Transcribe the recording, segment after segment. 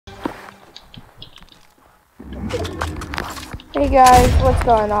Hey guys, what's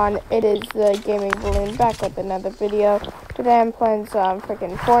going on? It is the Gaming Balloon back with another video. Today I'm playing some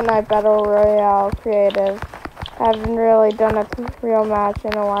freaking Fortnite Battle Royale creative. Haven't really done a real match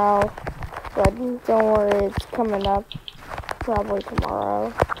in a while, but don't worry, it's coming up probably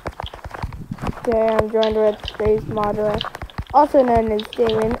tomorrow. Today I'm joined with Space Modera, also known as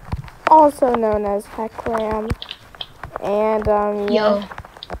Damon, also known as Heckram, and yeah,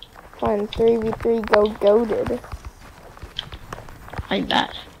 playing 3v3 Go Goated. I'm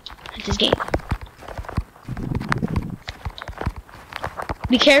bad at this game.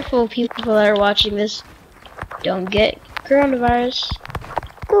 Be careful, people that are watching this. Don't get coronavirus.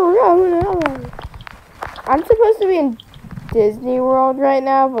 I'm supposed to be in Disney World right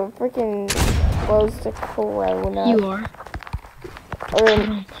now, but freaking close to Corona. You are.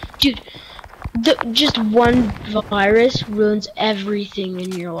 Dude, just one virus ruins everything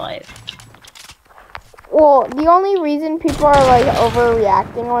in your life. Well, the only reason people are like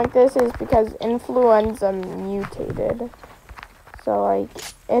overreacting like this is because influenza mutated. So like,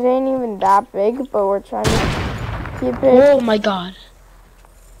 it ain't even that big, but we're trying to keep it. Oh my god.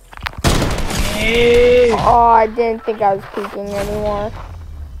 Hey. Oh, I didn't think I was peeking anymore.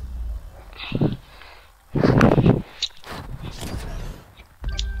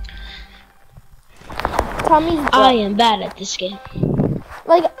 Tommy's I am bad at this game.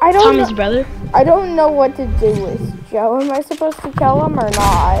 Like, I don't Tommy's know, brother? I don't know what to do with Joe. Am I supposed to kill him or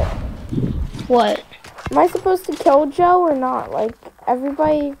not? What? Am I supposed to kill Joe or not? Like,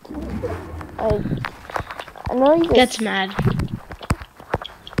 everybody, like, I know he gets mad.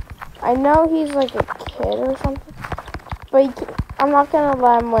 I know he's like a kid or something, but I'm not gonna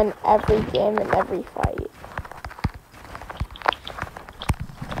let him win every game and every fight.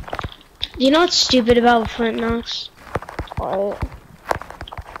 You know what's stupid about Flint Knox? What?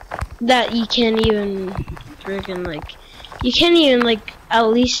 That you can't even freaking like, you can't even like at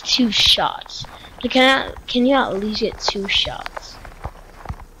least 2 shots. You can you at least get 2 shots?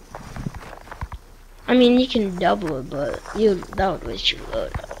 I mean, you can double it, but that would waste your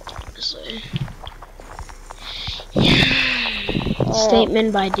loadout, honestly.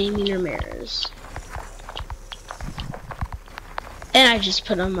 Statement by Damien Ramirez. And I just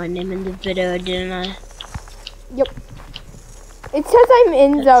put on my name in the video, didn't I? Yep. It says I'm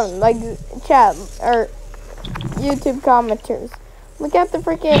in zone, like chat or YouTube commenters. Look at the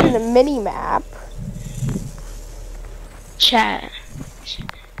freaking mini map. Chat.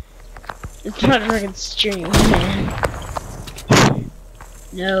 It's not a freaking stream, man.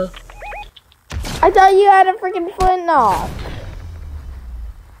 No. I thought you had a freaking Flint Knock.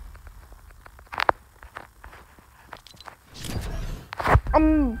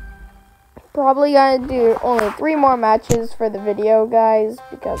 I'm probably gonna do only 3 more matches for the video, guys,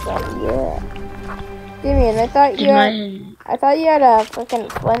 because yeah. Damien, I thought you had a freaking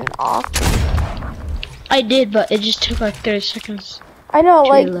Flint Knock. I did, but it just took like 30 seconds. I know,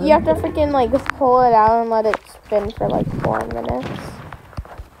 like you have to freaking like pull it out and let it spin for like 4 minutes.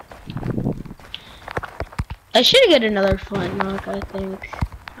 I should get another Flint Knock, I think.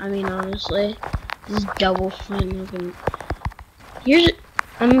 I mean, honestly, this is double Flint Knock.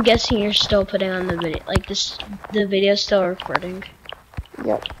 I'm guessing you're still putting on the video, like the video's still recording.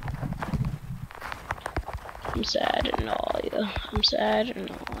 Yep. I'm sad and all you. I'm sad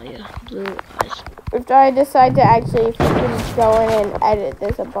and all you. Blue eyes. If I decide to actually freaking go in and edit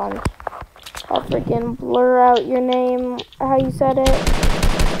this a bunch, I'll freaking blur out your name, how you said it.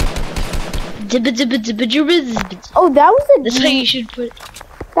 Oh, that was a. That's how you should put it.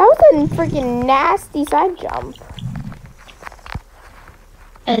 That was a freaking nasty side jump.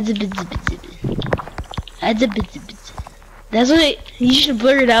 That's what you should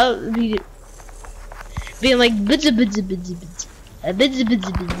blur it out. Being like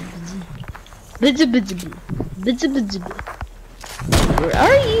where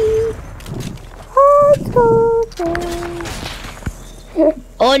are you?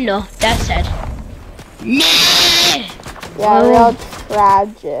 Oh no, that's sad. Yeah, real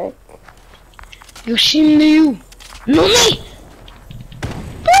tragic. Yoshinryu, no me.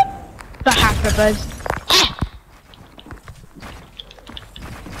 The hacker buzz.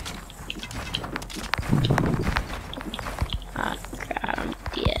 Oh god, I'm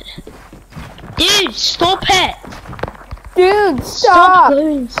dead. Dude, stop it! Dude, stop!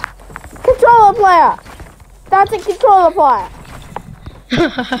 Controller player! That's a controller player!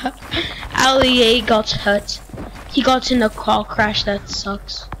 Ali got hurt. He got in a car crash that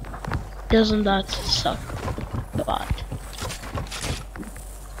sucks. Doesn't that suck? But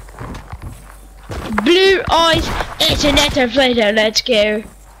Blue eyes, internet inflator, let's go.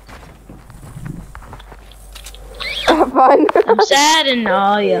 Have fun. I'm sad and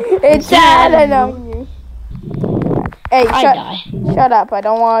all you. It's sad and all you. Hey, shut up. I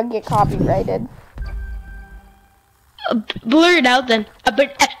don't want to get copyrighted. Blur it out then.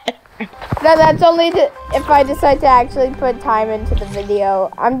 No, that's only if I decide to actually put time into the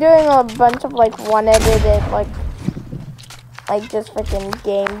video. I'm doing a bunch of like one-edited like just freaking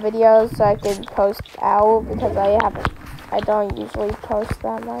game videos so I can post out because I don't usually post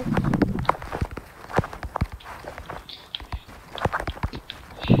that much.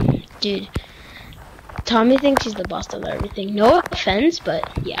 Dude, Tommy thinks he's the boss of everything. No offense, but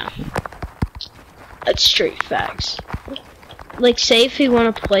yeah. That's straight facts. Like, say if we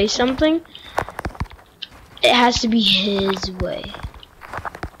want to play something, it has to be his way.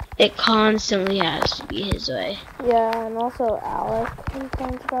 It constantly has to be his way. Yeah, and also Alec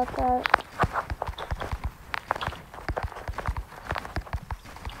complains about that.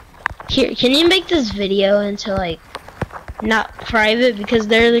 Here, can you make this video into, like, not private, because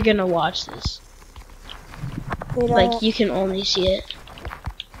they're gonna watch this. Like, you can only see it.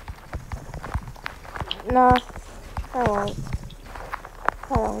 No, I won't.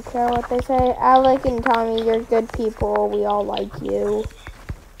 I don't care what they say. Alec and Tommy, you're good people. We all like you.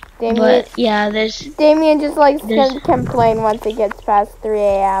 Damien, but yeah, Damien just likes to complain once it gets past 3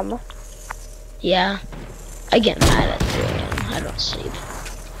 a.m. Yeah, I get mad at 3 a.m. I don't sleep.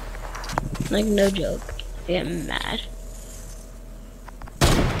 Like, no joke. I get mad.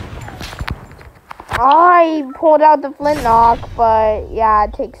 I pulled out the flintlock, but yeah,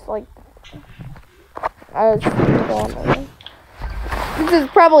 it takes like. This is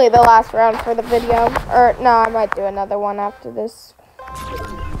probably the last round for the video. Or no, I might do another one after this.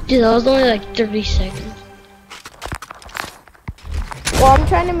 Dude, that was only like 30 seconds. Well, I'm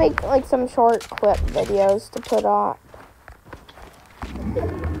trying to make like some short clip videos to put on.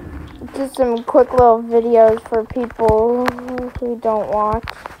 Just some quick little videos for people who don't watch.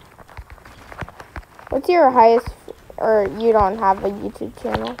 What's your highest, or you don't have a YouTube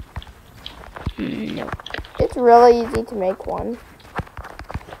channel? Nope. It's really easy to make one.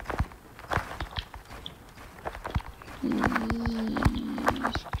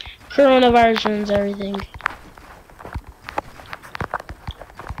 Coronavirus ruins everything.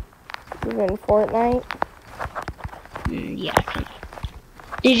 Even Fortnite? Yeah, kind of.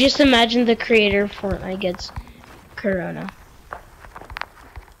 You just imagine the creator of Fortnite gets corona.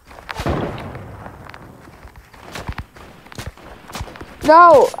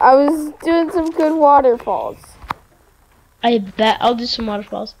 No, I was doing some good waterfalls. I bet I'll do some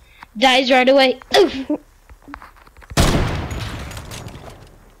waterfalls. Dies right away. Oof.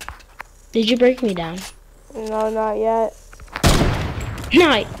 Did you break me down? No, not yet. No.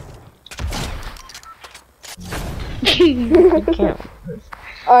 I can't.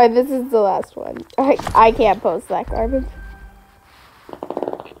 Alright, this is the last one. I can't post that garbage.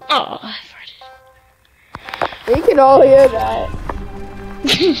 Oh, I farted. We can all hear that.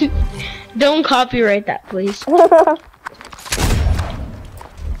 Don't copyright that, please.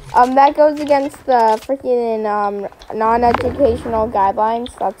 That goes against the freaking non-educational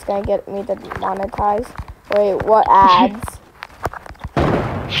guidelines. That's gonna get me demonetized. Wait, what ads?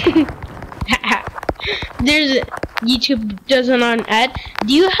 There's YouTube doesn't on ad.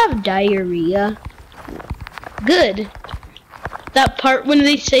 Do you have diarrhea? Good. That part when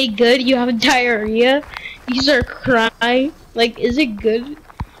they say good, you have diarrhea. You start crying. Like, is it good?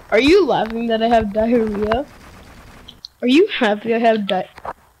 Are you laughing that I have diarrhea? Are you happy I have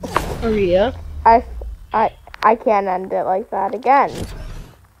diarrhea? I can't end it like that again.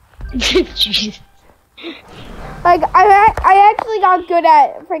 Jeez. Like, I actually got good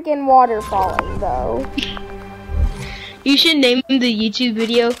at freaking waterfalling, though. You should name the YouTube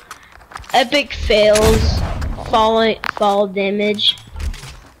video Epic Fails Fall Damage.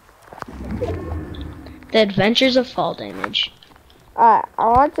 The Adventures of Fall Damage. I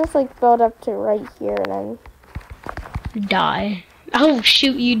want to just like build up to right here and then die. I'll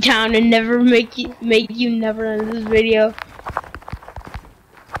shoot you down and never make you never end this video.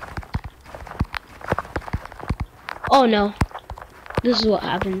 Oh no. This is what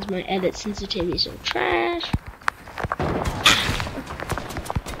happens. My edit sensitivity is so trash.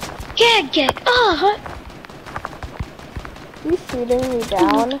 Gag. Oh. You shooting me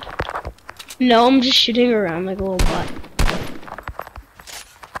down? No, I'm just shooting around like a little butt.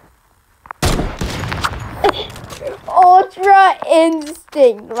 Ultra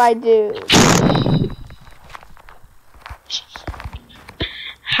instinct, my dude.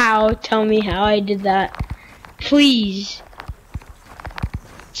 How? Tell me how I did that. Please.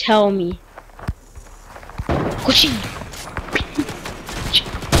 Tell me.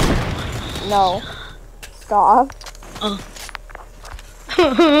 No. Stop.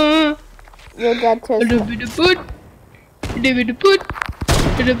 You'll get to.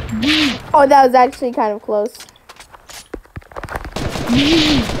 Oh, that was actually kind of close.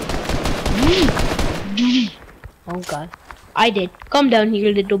 Oh god. I did. Come down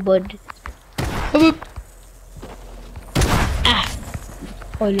here, little bud. Ah.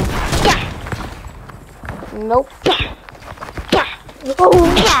 Oh no. Nope. Oh.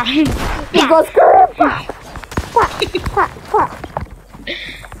 It goes.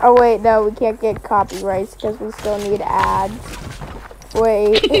 Oh wait, no, we can't get copyrights because we still need ads.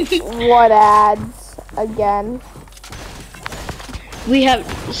 Wait, what ads again? We have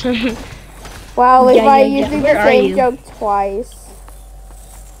some. Wow, Yeah, Levi yeah. using Where the are same you? joke twice.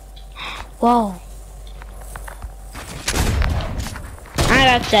 Whoa. I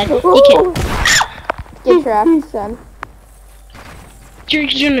got said. You Ooh. can't. Get trapped, son. You're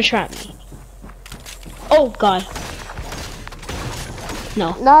gonna trap me. Oh god.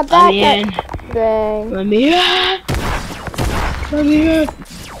 No. Not that Let me in. Dang. Let me in. Let me in.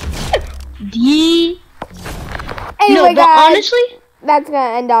 Anyway, No, but guys, honestly, that's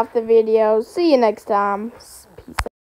gonna end off the video. See you next time.